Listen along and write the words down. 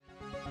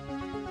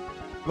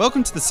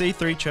Welcome to the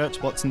C3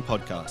 Church Watson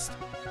podcast.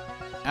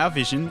 Our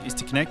vision is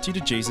to connect you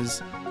to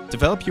Jesus,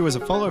 develop you as a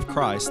follower of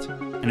Christ,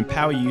 and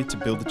empower you to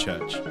build the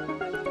church.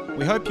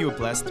 We hope you are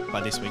blessed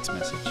by this week's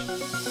message.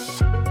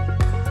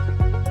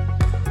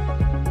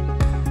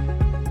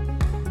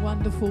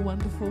 Wonderful,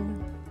 wonderful.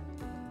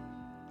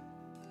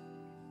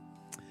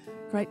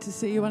 Great to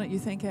see you. Why don't you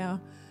thank our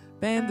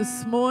band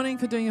this morning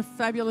for doing a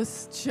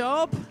fabulous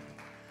job.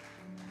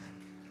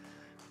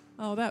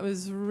 Oh, that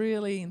was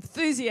really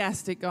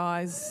enthusiastic,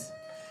 guys.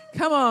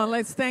 Come on,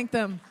 let's thank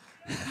them.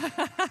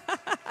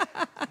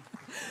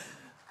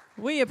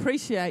 We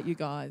appreciate you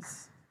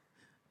guys.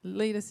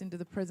 Lead us into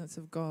the presence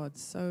of God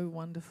so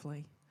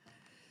wonderfully.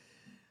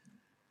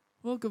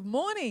 Well, good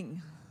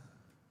morning.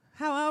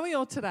 How are we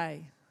all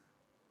today?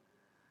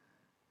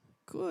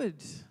 Good.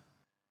 It's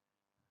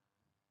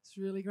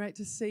really great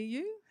to see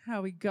you.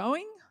 How are we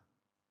going?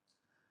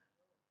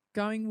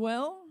 Going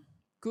well?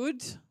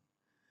 Good.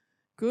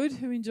 Good.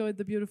 Who enjoyed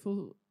the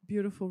beautiful,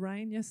 beautiful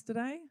rain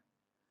yesterday?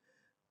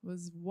 It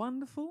was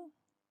wonderful.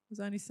 I was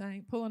only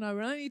saying, Paul and I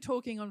were only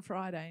talking on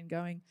Friday and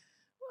going,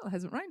 well, it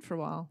hasn't rained for a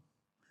while.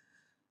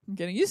 I'm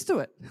getting used to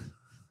it.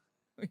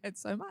 We had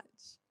so much.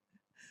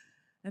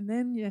 And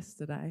then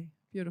yesterday,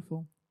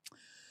 beautiful.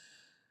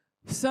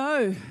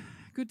 So,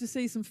 good to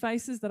see some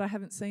faces that I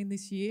haven't seen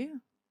this year.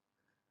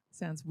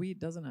 Sounds weird,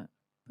 doesn't it?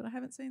 But I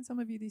haven't seen some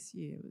of you this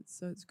year.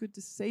 So it's good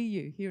to see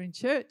you here in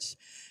church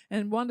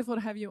and wonderful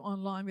to have you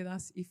online with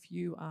us if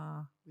you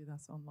are with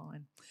us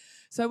online.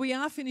 So we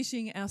are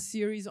finishing our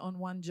series on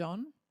 1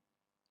 John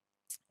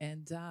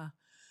and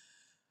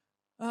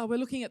we're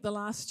looking at the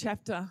last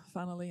chapter,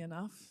 funnily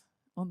enough,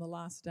 on the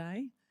last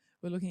day.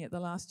 We're looking at the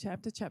last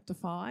chapter, chapter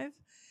 5,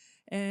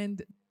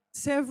 and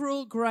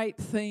several great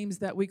themes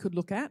that we could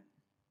look at,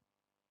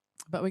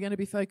 but we're going to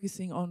be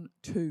focusing on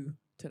 2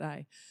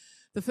 today.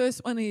 The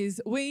first one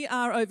is, we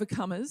are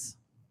overcomers.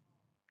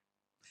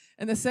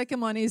 And the second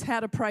one is how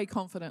to pray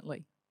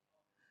confidently.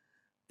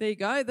 There you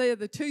go. They are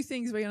the 2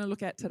 things we're going to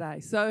look at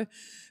today. So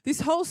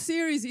this whole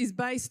series is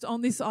based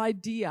on this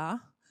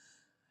idea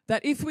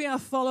that if we are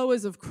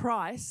followers of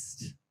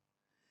Christ,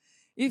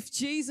 if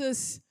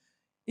Jesus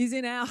is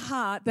in our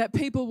heart, that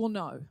people will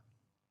know.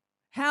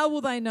 How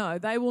will they know?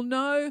 They will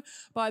know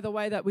by the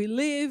way that we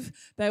live.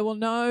 They will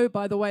know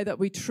by the way that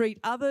we treat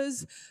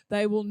others.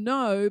 They will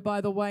know by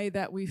the way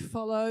that we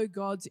follow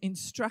God's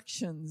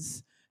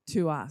instructions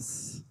to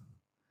us.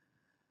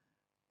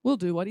 We'll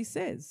do what he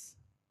says.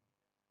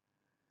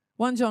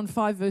 1 John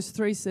 5 verse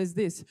 3 says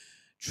this,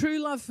 true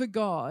love for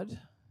God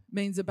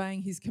means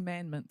obeying his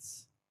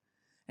commandments,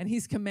 and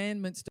his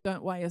commandments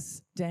don't weigh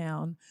us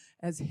down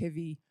as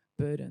heavy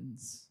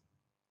burdens.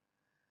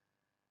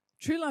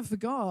 True love for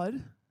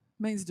God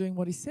means doing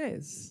what he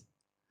says,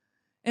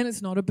 and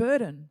it's not a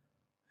burden.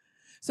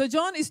 So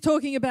John is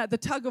talking about the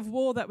tug of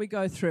war that we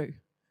go through.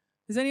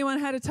 Has anyone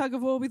had a tug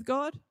of war with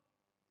God?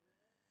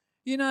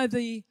 You know,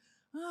 really?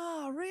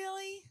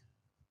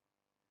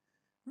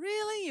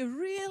 Really? You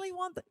really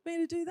want me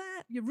to do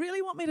that? You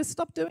really want me to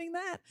stop doing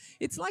that?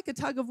 It's like a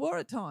tug of war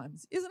at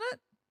times, isn't it?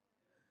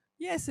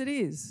 Yes, it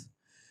is.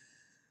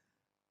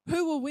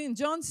 Who will win?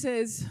 John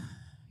says,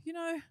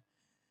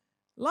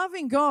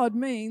 loving God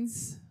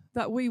means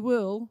that we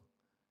will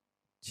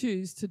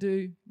choose to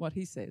do what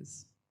he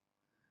says.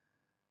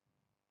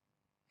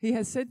 He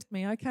has said to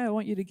me, okay, I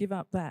want you to give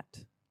up that.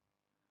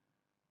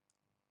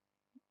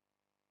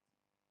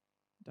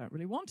 I don't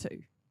really want to.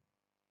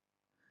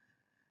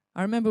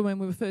 I remember when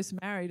we were first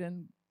married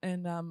and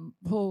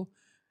Paul,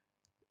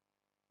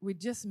 we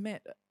just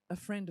met a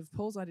friend of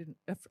Paul's,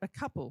 a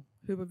couple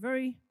who were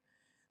very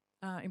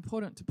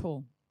important to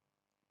Paul.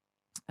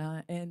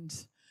 And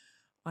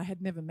I had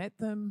never met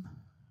them.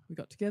 We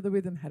got together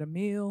with them, had a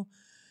meal.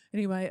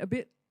 Anyway, a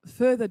bit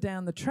further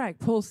down the track,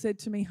 Paul said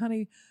to me,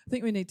 honey, I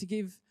think we need to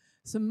give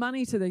some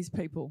money to these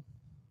people.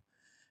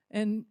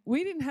 And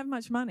we didn't have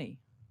much money.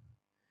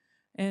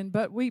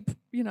 But we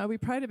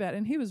prayed about it,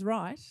 and he was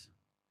right.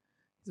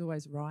 He's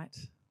always right.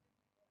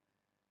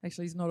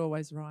 Actually, he's not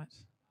always right.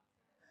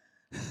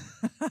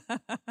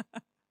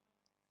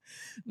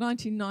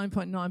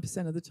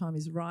 99.9% of the time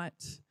he's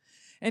right.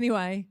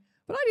 Anyway,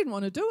 but I didn't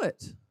want to do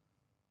it.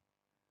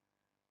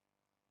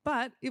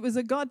 But it was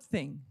a God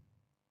thing,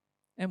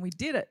 and we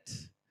did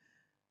it,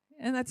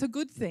 and that's a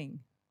good thing.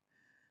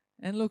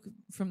 And look,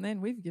 from then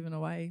we've given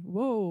away,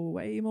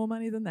 way more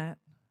money than that,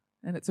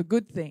 and it's a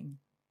good thing.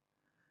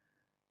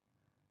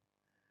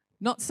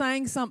 Not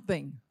saying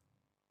something.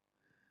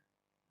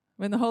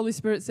 When the Holy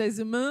Spirit says,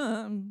 hold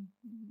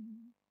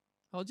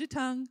your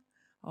tongue.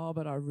 Oh,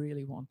 but I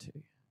really want to.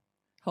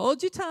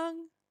 Hold your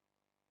tongue.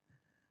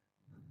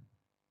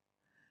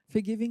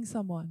 Forgiving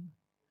someone.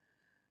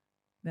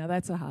 Now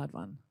that's a hard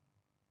one.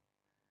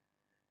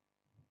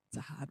 It's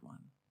a hard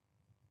one.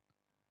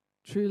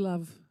 True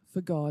love for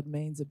God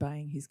means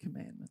obeying his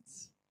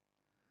commandments.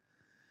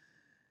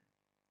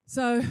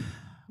 So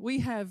we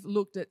have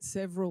looked at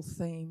several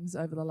themes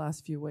over the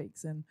last few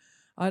weeks, and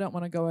I don't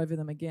want to go over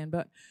them again,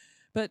 but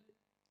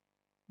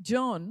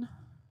John,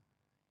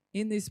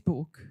 in this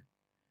book,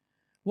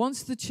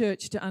 wants the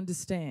church to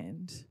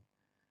understand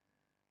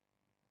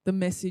the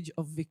message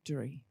of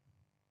victory.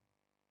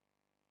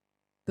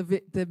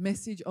 The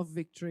message of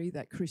victory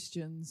that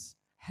Christians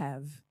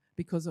have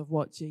because of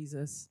what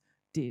Jesus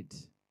did.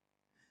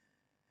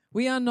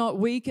 We are not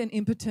weak and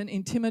impotent,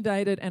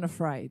 intimidated and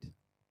afraid.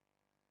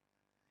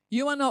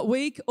 You are not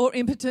weak or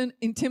impotent,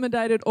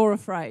 intimidated or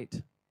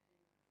afraid.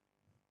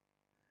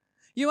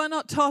 You are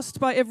not tossed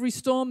by every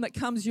storm that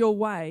comes your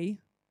way.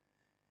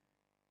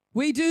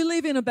 We do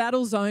live in a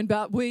battle zone,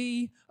 but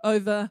we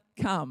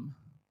overcome.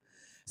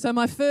 So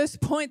my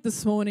first point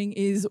this morning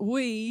is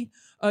we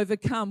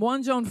overcome.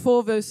 1 John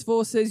 4 verse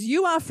 4 says,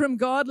 "You are from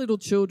God, little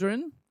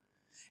children,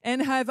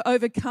 and have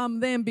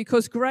overcome them,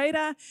 because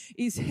greater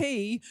is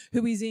he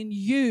who is in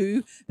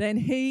you than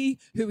he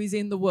who is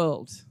in the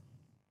world."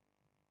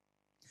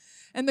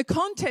 And the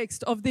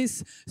context of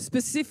this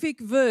specific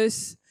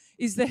verse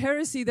is the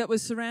heresy that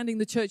was surrounding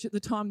the church at the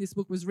time this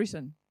book was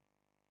written.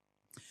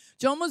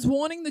 John was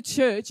warning the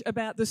church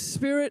about the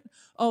spirit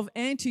of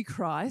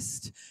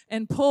Antichrist,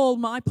 and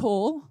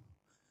Paul,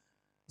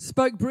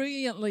 spoke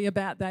brilliantly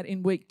about that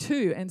in week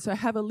 2, and so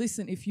have a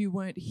listen if you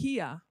weren't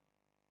here.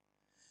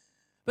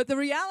 But the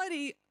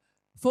reality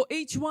for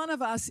each one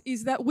of us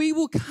is that we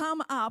will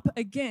come up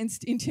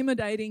against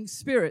intimidating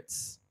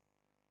spirits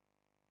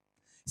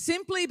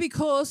simply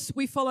because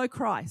we follow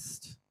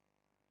Christ.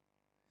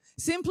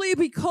 Simply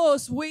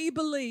because we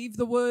believe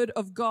the word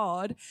of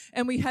God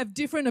and we have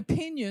different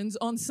opinions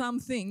on some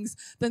things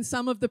than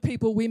some of the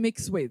people we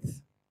mix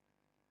with.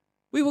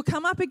 We will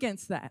come up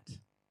against that.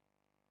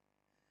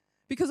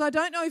 Because I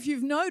don't know if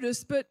you've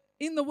noticed, but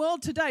in the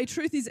world today,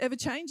 truth is ever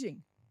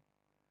changing.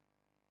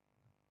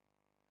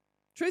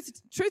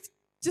 Truth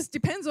just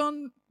depends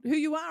on who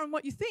you are and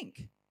what you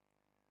think.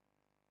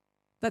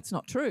 That's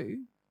not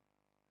true,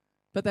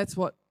 but that's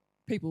what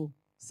people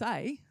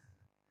say.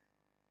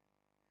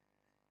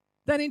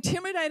 That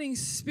intimidating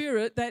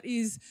spirit that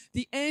is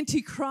the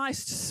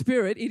Antichrist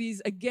spirit, it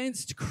is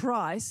against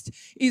Christ,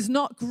 is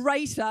not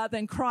greater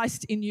than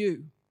Christ in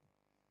you.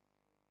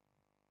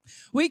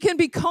 We can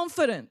be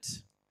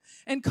confident,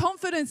 and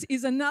confidence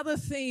is another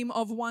theme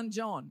of 1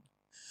 John.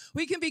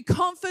 We can be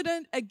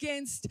confident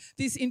against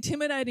this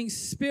intimidating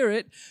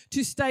spirit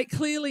to state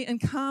clearly and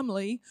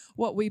calmly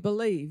what we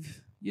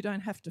believe. You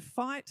don't have to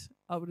fight.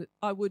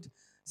 I would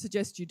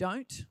suggest you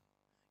don't.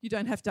 You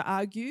don't have to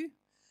argue.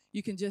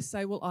 You can just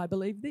say, well, I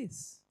believe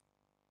this.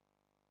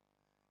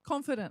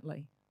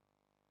 Confidently.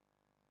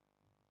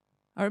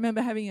 I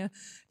remember having a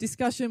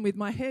discussion with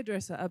my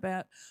hairdresser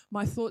about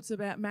my thoughts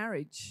about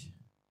marriage.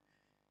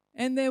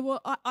 And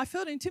I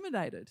felt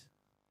intimidated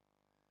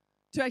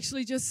to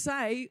actually just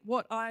say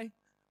what I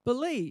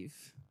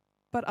believe.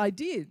 But I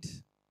did.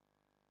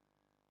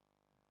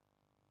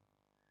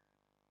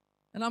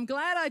 And I'm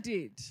glad I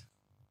did.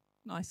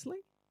 Nicely.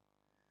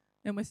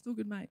 And we're still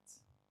good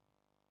mates.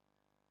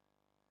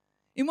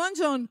 In 1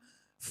 John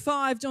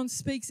 5, John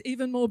speaks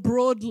even more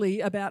broadly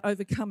about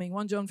overcoming.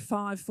 1 John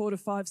 5,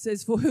 4-5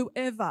 says, "For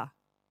whoever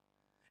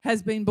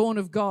has been born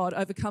of God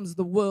overcomes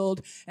the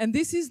world. And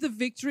this is the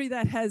victory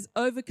that has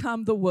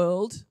overcome the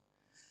world,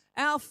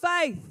 our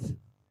faith."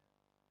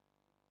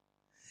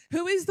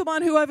 Who is the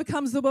one who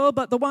overcomes the world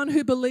but the one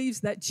who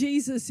believes that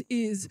Jesus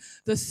is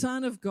the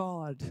Son of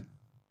God?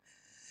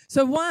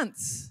 So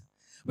once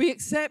we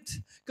accept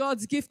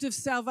God's gift of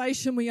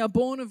salvation, we are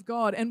born of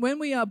God. And when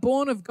we are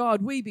born of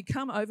God, we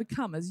become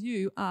overcomers.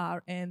 You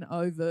are an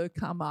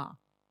overcomer.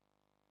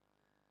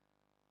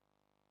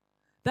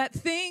 That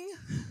thing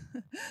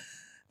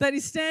that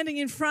is standing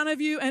in front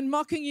of you and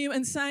mocking you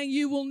and saying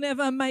you will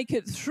never make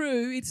it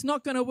through, it's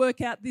not going to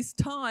work out this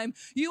time,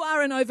 you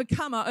are an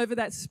overcomer over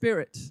that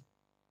spirit.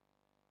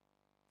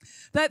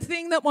 That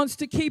thing that wants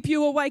to keep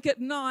you awake at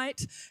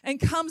night and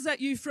comes at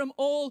you from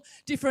all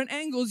different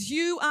angles,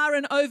 you are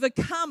an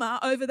overcomer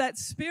over that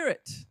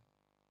spirit.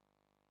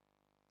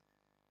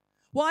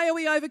 Why are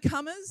we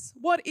overcomers?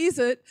 What is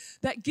it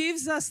that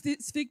gives us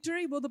this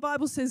victory? Well, the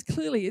Bible says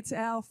clearly it's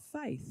our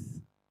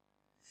faith.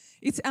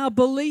 It's our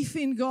belief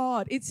in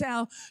God. It's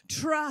our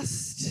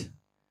trust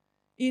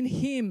in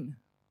Him.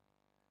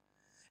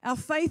 Our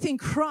faith in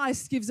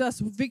Christ gives us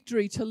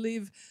victory to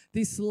live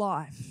this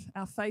life.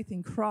 Our faith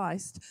in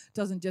Christ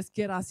doesn't just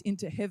get us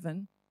into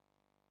heaven.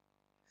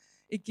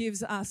 It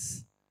gives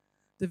us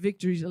the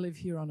victory to live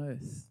here on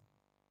earth.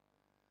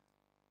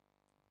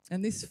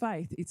 And this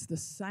faith, it's the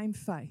same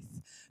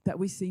faith that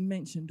we see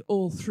mentioned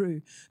all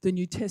through the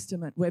New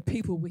Testament, where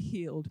people were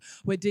healed,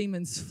 where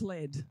demons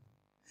fled.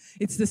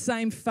 It's the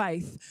same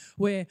faith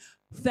where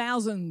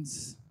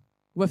thousands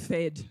were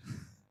fed.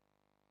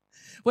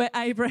 Where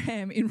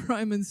Abraham in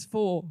Romans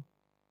 4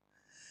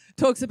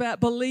 talks about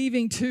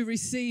believing to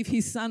receive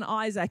his son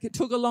Isaac. It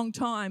took a long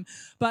time,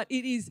 but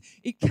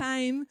it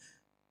came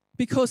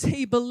because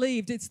he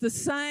believed. It's the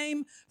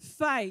same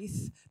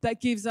faith that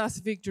gives us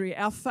victory.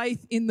 Our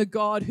faith in the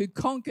God who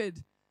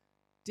conquered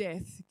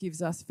death gives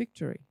us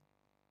victory.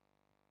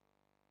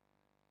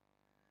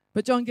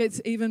 But John gets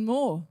even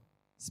more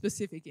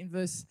specific in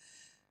verse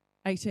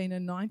 18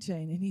 and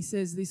 19, and he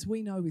says this: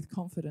 "We know with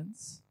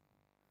confidence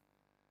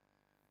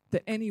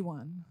that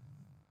anyone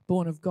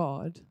born of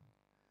God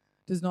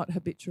does not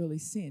habitually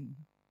sin.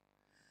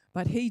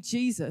 But he,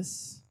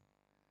 Jesus,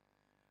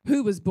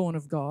 who was born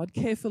of God,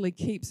 carefully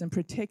keeps and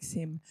protects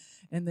him,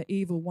 and the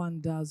evil one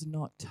does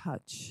not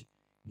touch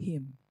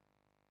him.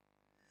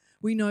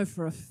 We know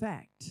for a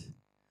fact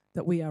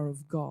that we are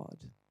of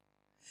God.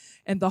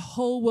 And the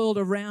whole world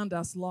around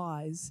us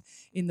lies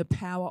in the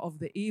power of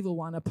the evil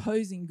one,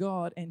 opposing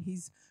God and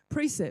his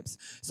precepts.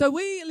 So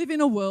we live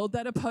in a world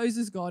that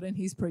opposes God and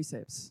his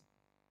precepts.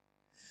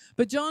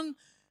 But John,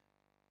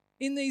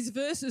 in these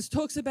verses,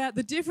 talks about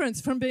the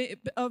difference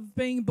of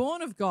being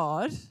born of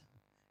God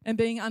and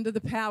being under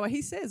the power,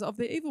 he says, of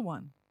the evil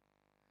one.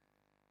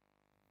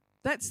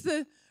 That's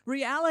the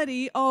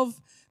reality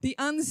of the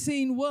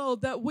unseen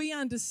world that we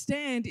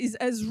understand is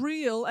as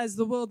real as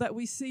the world that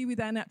we see with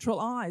our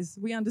natural eyes.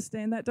 We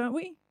understand that, don't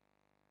we?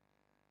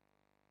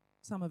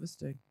 Some of us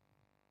do.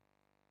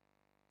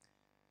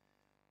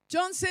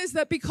 John says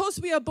that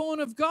because we are born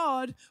of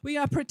God, we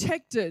are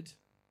protected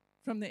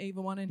from the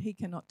evil one and he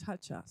cannot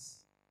touch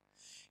us.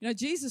 You know,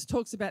 Jesus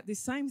talks about this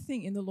same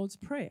thing in the Lord's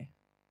Prayer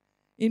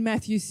in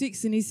Matthew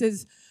 6, and he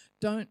says,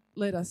 "Don't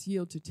let us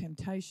yield to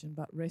temptation,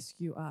 but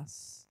rescue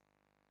us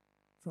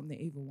from the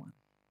evil one."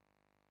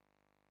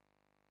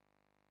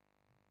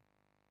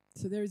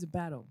 So there is a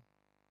battle.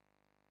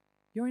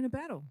 You're in a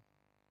battle.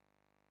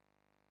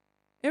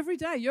 Every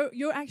day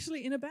you're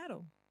actually in a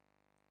battle.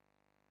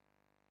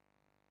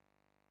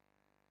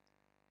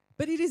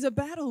 But it is a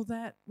battle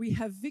that we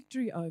have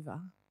victory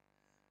over.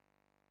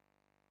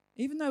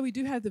 Even though we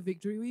do have the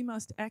victory, we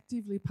must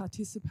actively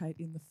participate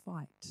in the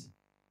fight.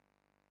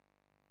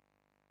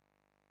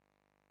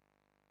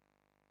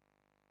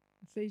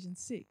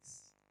 Ephesians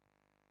 6.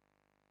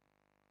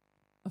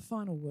 A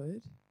final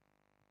word.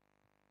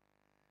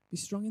 Be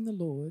strong in the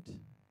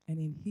Lord and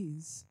in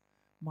his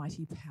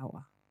mighty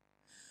power.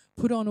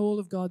 Put on all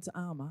of God's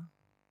armour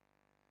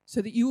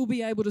so that you will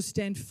be able to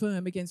stand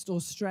firm against all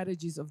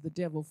strategies of the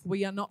devil. For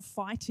we are not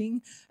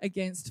fighting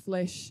against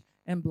flesh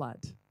and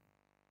blood,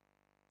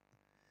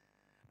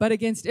 but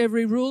against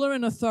every ruler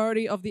and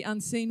authority of the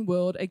unseen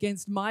world,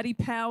 against mighty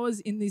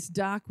powers in this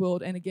dark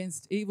world, and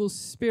against evil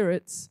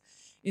spirits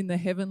in the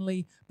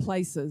heavenly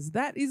places.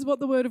 That is what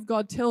the Word of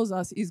God tells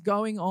us is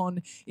going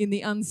on in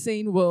the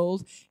unseen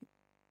world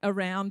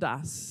around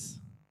us.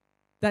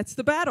 That's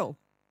the battle.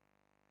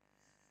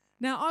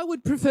 Now, I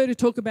would prefer to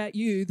talk about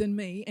you than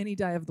me any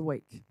day of the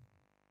week.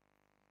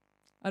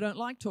 I don't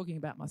like talking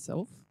about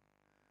myself.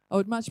 I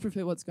would much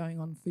prefer what's going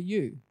on for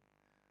you.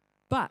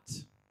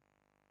 But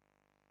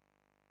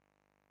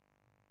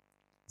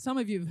some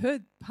of you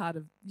have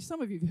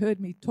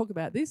heard me talk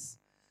about this.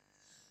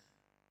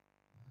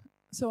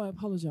 So I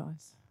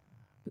apologise,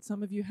 but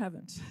some of you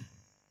haven't.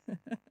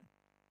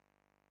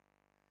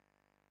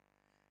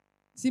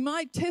 See,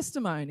 my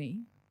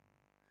testimony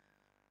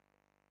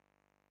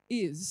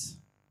is,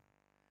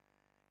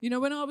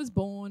 when I was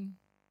born,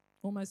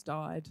 almost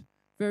died,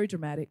 very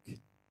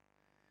dramatic.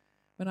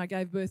 When I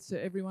gave birth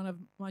to every one of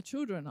my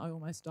children, I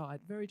almost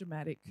died, very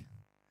dramatic.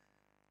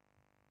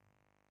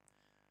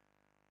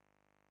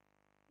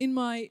 In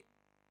my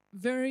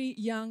very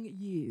young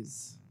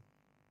years,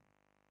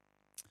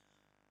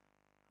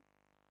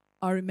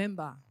 I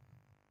remember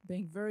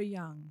being very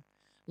young,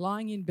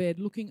 lying in bed,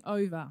 looking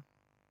over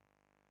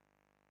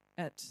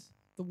at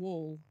the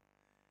wall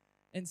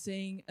and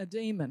seeing a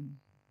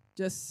demon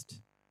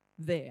just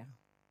there.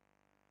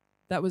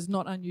 That was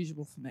not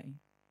unusual for me.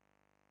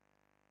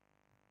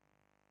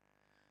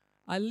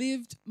 I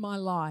lived my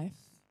life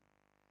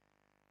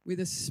with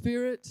a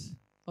spirit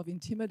of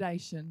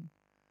intimidation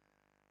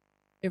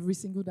every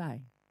single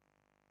day.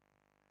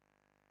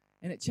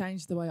 And it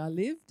changed the way I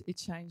lived, it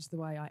changed the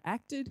way I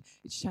acted,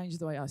 it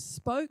changed the way I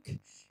spoke,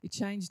 it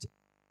changed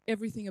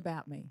everything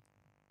about me.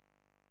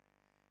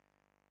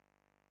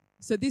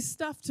 So this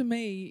stuff to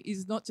me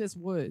is not just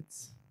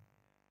words.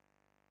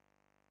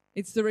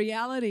 It's the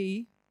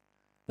reality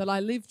that I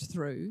lived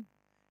through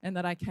and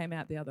that I came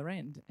out the other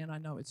end, and I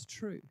know it's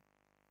true.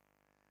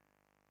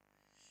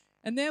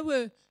 And there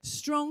were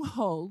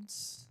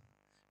strongholds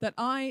that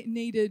I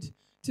needed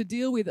to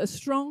deal with. A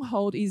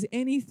stronghold is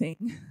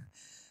anything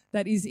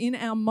that is in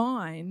our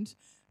mind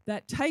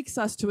that takes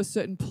us to a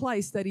certain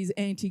place that is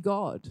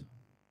anti-God.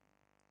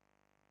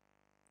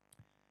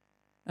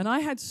 And I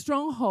had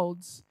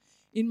strongholds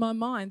in my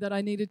mind that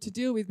I needed to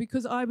deal with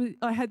because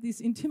I had this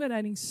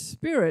intimidating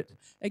spirit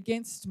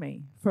against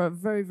me for a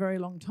very, very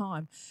long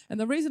time. And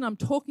the reason I'm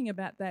talking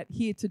about that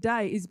here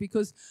today is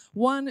because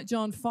 1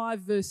 John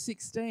 5 verse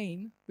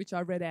 16, which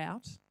I read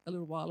out a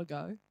little while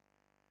ago,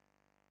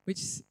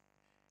 which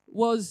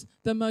was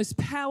the most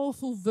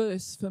powerful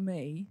verse for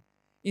me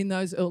in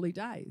those early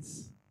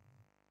days,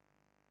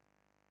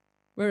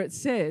 where it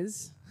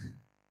says,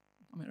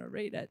 I'm going to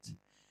read it.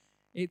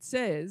 It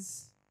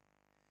says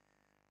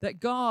that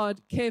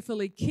God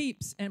carefully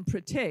keeps and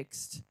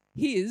protects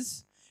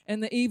his,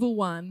 and the evil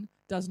one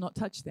does not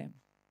touch them.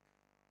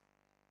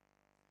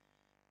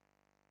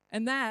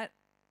 And that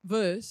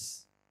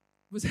verse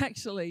was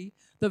actually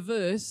the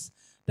verse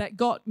that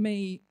got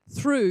me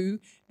through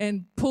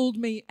and pulled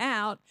me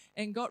out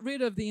and got rid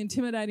of the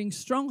intimidating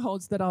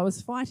strongholds that I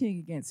was fighting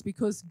against,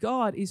 because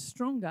God is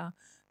stronger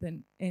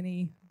than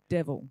any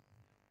devil.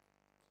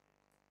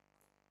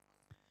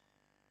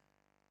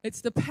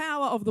 It's the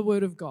power of the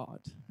Word of God.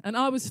 And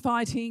I was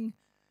fighting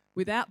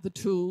without the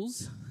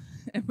tools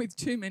and with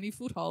too many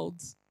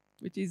footholds,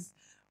 which is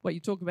what you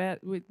talk about.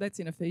 That's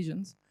in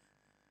Ephesians.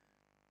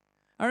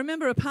 I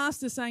remember a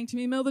pastor saying to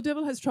me, Mel, the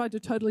devil has tried to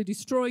totally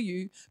destroy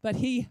you, but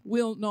he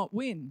will not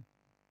win.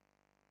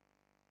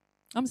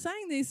 I'm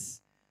saying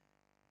this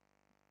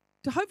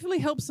to hopefully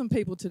help some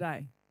people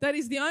today. That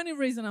is the only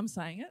reason I'm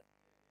saying it.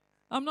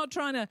 I'm not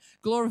trying to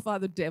glorify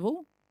the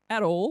devil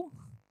at all.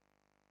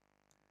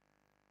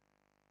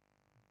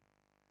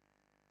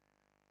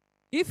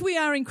 If we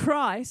are in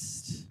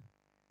Christ,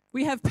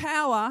 we have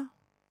power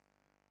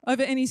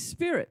over any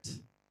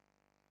spirit.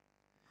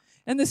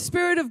 And the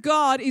Spirit of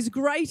God is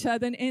greater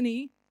than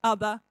any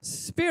other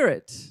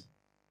spirit.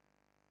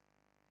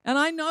 And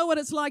I know what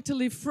it's like to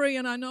live free,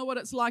 and I know what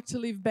it's like to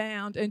live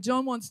bound. And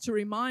John wants to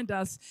remind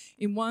us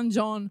in 1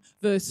 John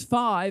verse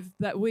 5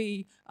 that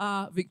we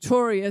are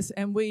victorious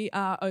and we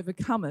are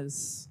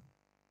overcomers.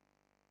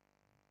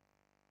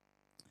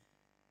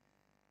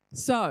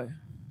 So,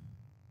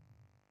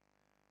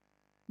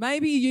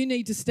 maybe you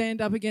need to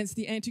stand up against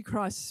the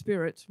Antichrist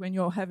spirit when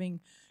you're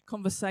having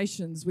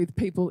conversations with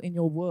people in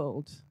your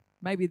world.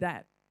 Maybe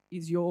that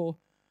is your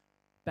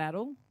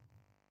battle.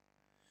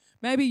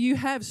 Maybe you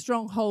have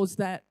strongholds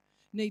that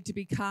need to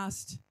be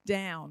cast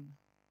down.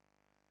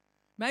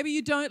 Maybe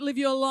you don't live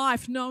your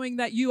life knowing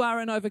that you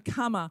are an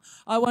overcomer.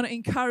 I want to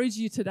encourage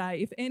you today,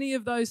 if any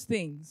of those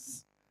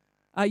things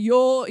are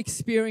your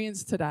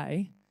experience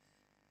today,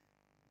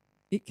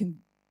 it can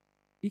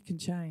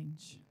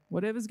change.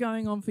 Whatever's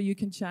going on for you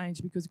can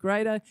change, because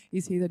greater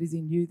is he that is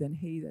in you than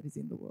he that is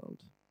in the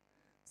world.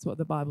 That's what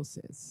the Bible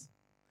says.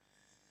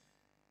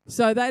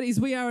 So that is,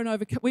 we are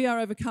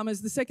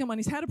overcomers. The second one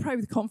is how to pray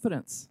with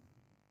confidence.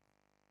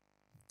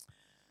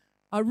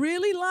 I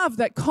really love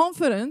that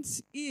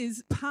confidence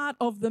is part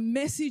of the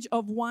message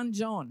of 1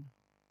 John.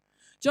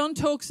 John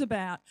talks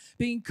about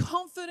being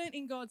confident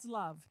in God's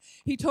love.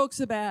 He talks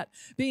about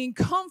being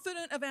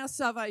confident of our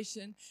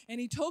salvation,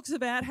 and he talks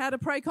about how to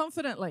pray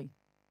confidently.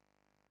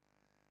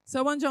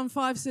 So 1 John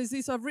 5 says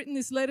this, I've written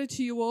this letter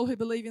to you all who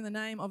believe in the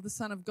name of the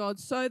Son of God,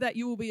 so that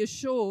you will be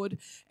assured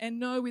and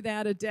know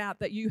without a doubt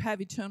that you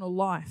have eternal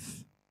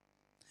life.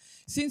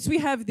 Since we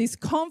have this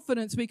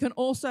confidence, we can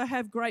also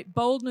have great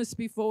boldness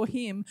before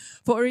him,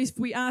 for if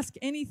we ask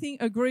anything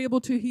agreeable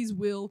to his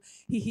will,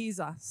 he hears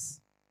us.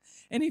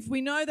 And if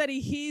we know that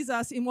he hears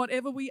us in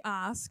whatever we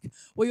ask,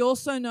 we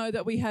also know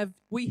that we have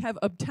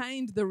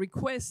obtained the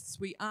requests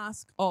we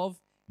ask of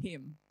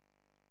him.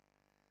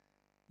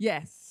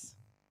 Yes.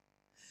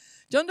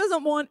 John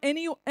doesn't want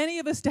any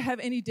of us to have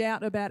any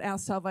doubt about our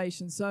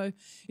salvation. So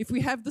if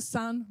we have the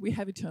Son, we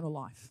have eternal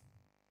life.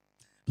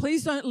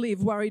 Please don't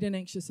live worried and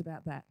anxious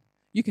about that.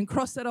 You can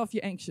cross that off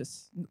your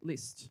anxious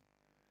list.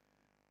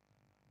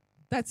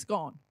 That's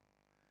gone.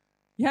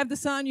 You have the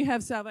Son, you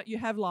have salvation, you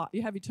have life,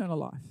 you have eternal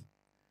life.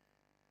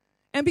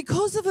 And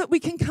because of it,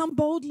 we can come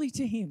boldly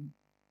to him.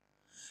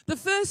 The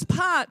first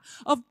part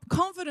of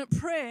confident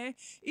prayer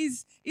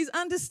is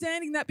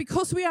understanding that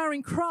because we are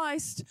in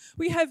Christ,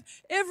 we have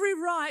every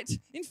right.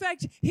 In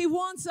fact, he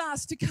wants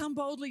us to come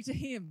boldly to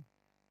him,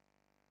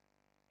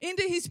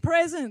 into his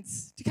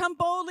presence, to come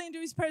boldly into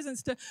his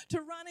presence, to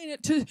run in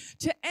it,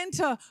 to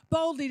enter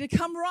boldly, to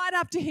come right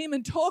up to him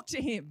and talk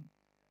to him.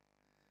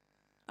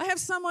 I have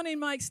someone in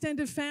my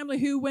extended family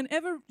who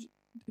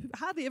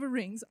hardly ever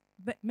rings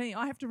me.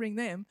 I have to ring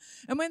them.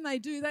 And when they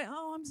do, I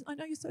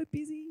know you're so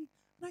busy.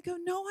 And I go,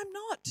 no, I'm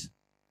not.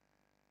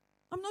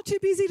 I'm not too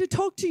busy to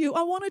talk to you.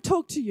 I want to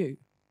talk to you.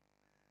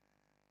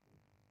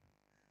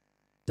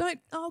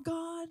 Oh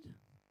God,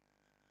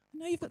 I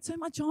know you've got so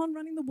much on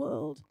running the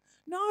world.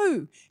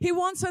 No, he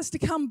wants us to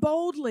come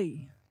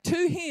boldly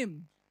to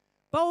him,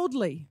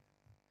 boldly.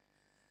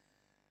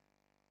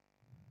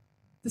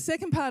 The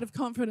second part of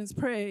confidence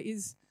prayer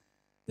is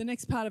the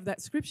next part of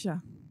that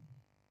scripture.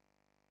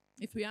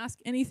 If we ask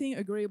anything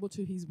agreeable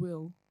to his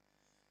will,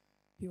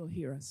 he will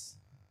hear us.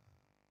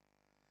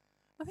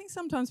 I think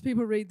sometimes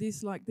people read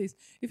this like this.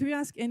 If we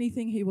ask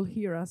anything, he will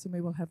hear us and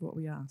we will have what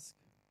we ask.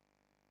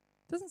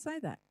 It doesn't say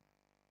that.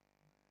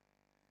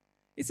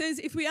 It says,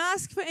 if we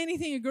ask for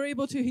anything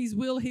agreeable to his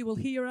will, he will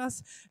hear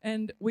us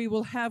and we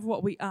will have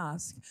what we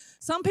ask.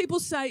 Some people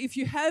say if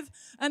you have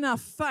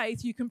enough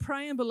faith, you can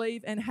pray and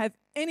believe and have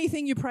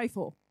anything you pray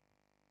for.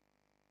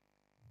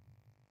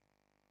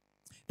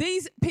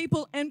 These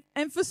people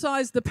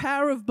emphasize the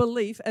power of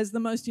belief as the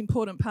most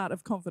important part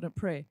of confident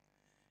prayer.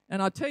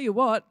 And I tell you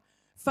what,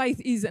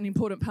 faith is an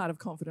important part of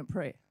confident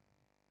prayer.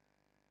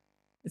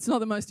 It's not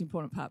the most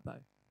important part, though.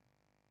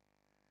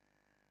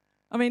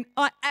 I mean,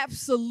 I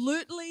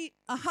absolutely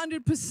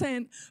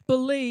 100%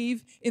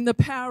 believe in the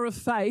power of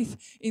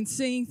faith in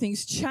seeing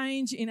things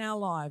change in our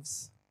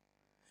lives.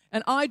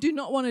 And I do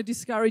not want to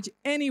discourage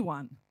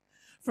anyone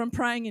from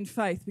praying in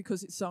faith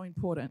because it's so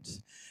important.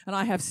 And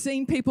I have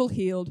seen people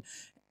healed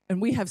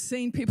And we have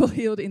seen people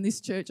healed in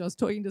this church. I was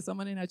talking to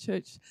someone in our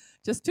church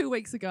just 2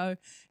 weeks ago,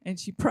 and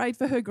she prayed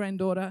for her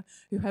granddaughter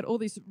who had all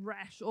this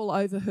rash all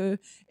over her,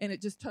 and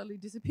it just totally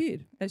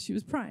disappeared as she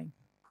was praying.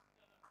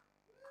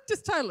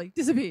 Just totally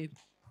disappeared.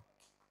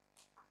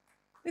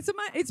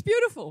 It's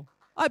beautiful.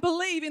 I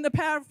believe in the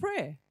power of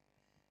prayer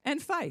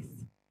and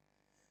faith.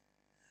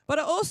 But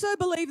I also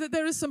believe that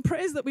there are some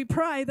prayers that we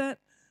pray that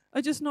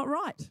are just not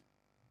right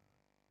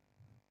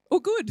or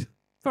good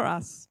for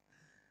us.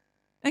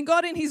 And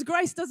God in his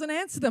grace doesn't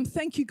answer them.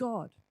 Thank you,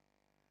 God.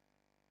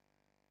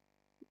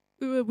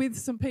 We were with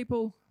some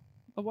people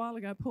a while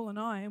ago, Paul and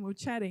I, and we were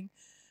chatting,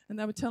 and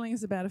they were telling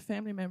us about a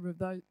family member of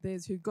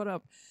theirs who got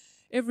up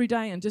every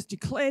day and just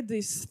declared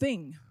this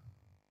thing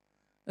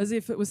as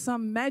if it was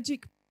some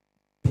magic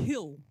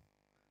pill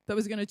that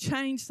was going to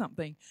change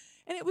something.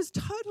 And it was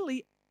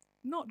totally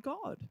not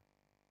God.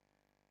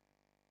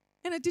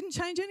 And it didn't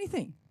change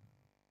anything.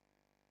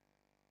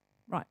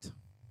 Right.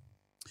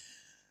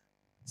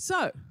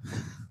 So,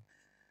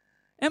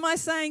 am I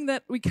saying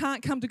that we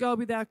can't come to God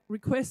with our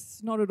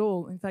requests? Not at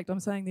all. In fact, I'm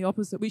saying the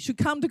opposite. We should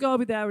come to God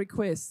with our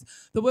requests.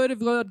 The Word of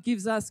God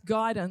gives us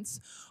guidance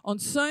on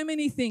so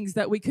many things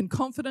that we can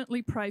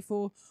confidently pray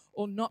for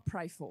or not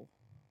pray for.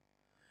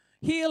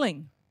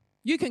 Healing.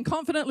 You can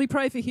confidently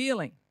pray for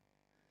healing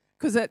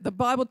because the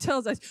Bible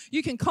tells us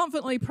you can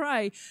confidently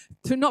pray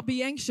to not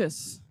be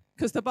anxious.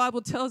 Because the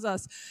Bible tells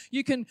us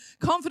you can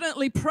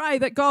confidently pray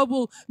that God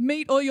will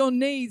meet all your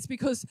needs,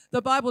 because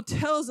the Bible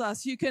tells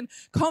us you can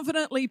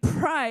confidently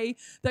pray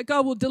that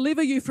God will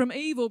deliver you from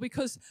evil,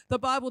 because the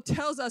Bible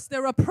tells us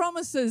there are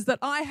promises that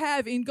I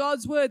have in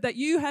God's word, that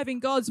you have in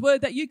God's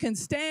word, that you can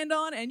stand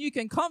on and you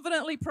can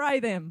confidently pray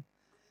them.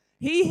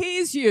 He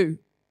hears you.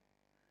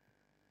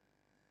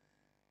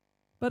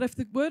 But if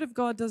the word of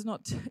God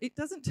it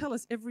doesn't tell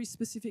us every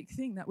specific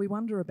thing that we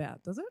wonder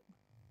about, does it?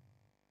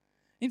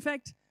 In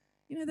fact,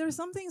 there are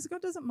some things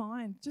God doesn't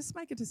mind. Just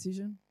make a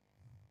decision.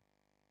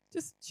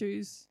 Just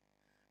choose.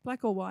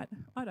 Black or white.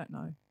 I don't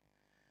know.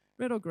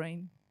 Red or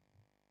green.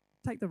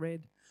 Take the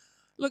red.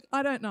 Look,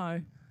 I don't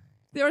know.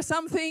 There are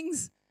some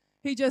things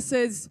he just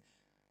says,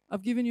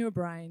 I've given you a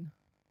brain.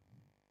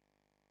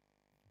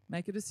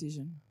 Make a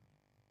decision.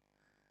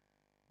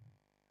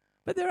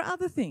 But there are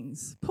other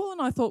things. Paul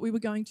and I thought we were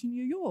going to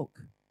New York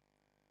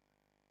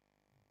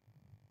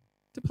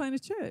to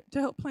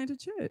help plant a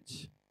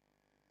church.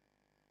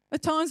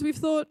 At times we've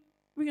thought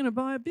we're going to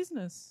buy a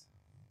business.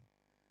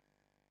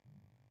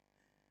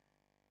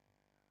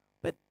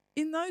 But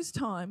in those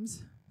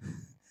times,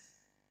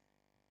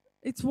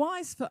 it's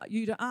wise for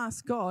you to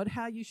ask God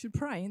how you should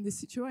pray in this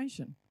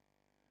situation.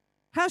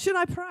 How should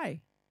I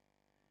pray?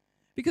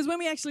 Because when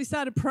we actually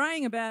started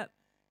praying about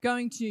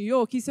going to New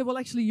York, he said, well,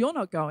 actually, you're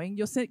not going.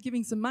 You're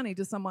giving some money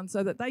to someone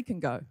so that they can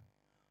go.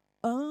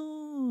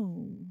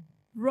 Oh,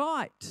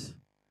 right.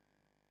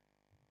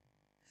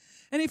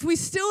 And if we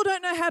still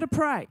don't know how to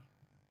pray,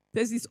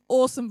 there's this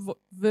awesome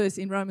verse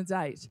in Romans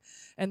 8,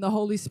 and the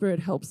Holy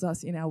Spirit helps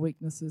us in our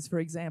weaknesses. For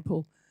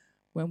example,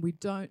 when we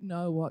don't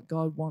know what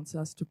God wants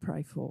us to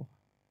pray for,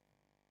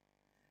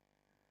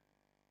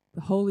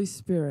 the Holy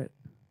Spirit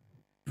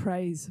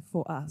prays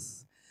for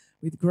us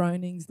with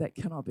groanings that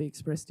cannot be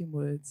expressed in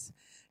words.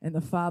 And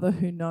the Father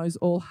who knows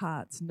all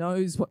hearts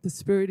knows what the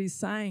Spirit is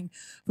saying,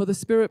 for the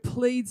Spirit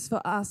pleads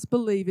for us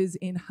believers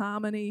in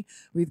harmony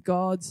with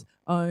God's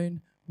own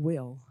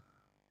will.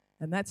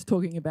 And that's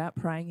talking about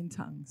praying in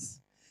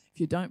tongues. If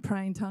you don't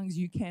pray in tongues,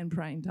 you can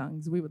pray in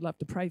tongues. We would love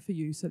to pray for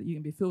you so that you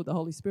can be filled with the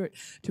Holy Spirit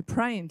to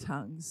pray in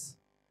tongues.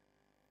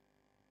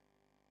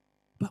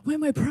 But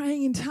when we're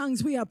praying in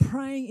tongues, we are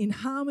praying in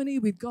harmony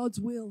with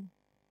God's will.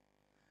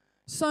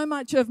 So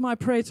much of my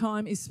prayer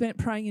time is spent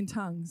praying in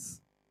tongues.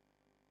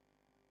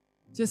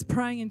 Just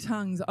praying in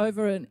tongues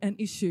over an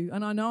issue.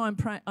 And I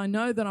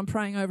know that I'm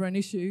praying over an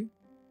issue.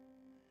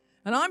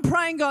 And I'm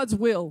praying God's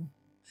will.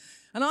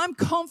 And I'm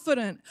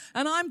confident,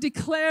 and I'm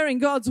declaring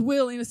God's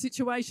will in a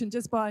situation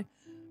just by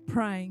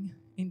praying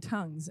in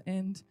tongues.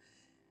 And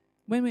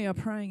when we are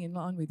praying in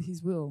line with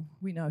his will,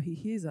 we know he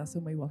hears us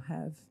and we will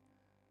have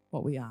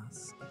what we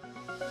ask.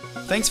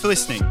 Thanks for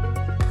listening.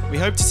 We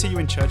hope to see you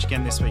in church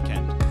again this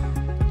weekend.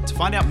 To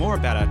find out more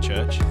about our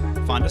church,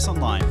 find us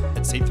online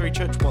at C3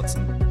 Church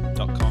Watson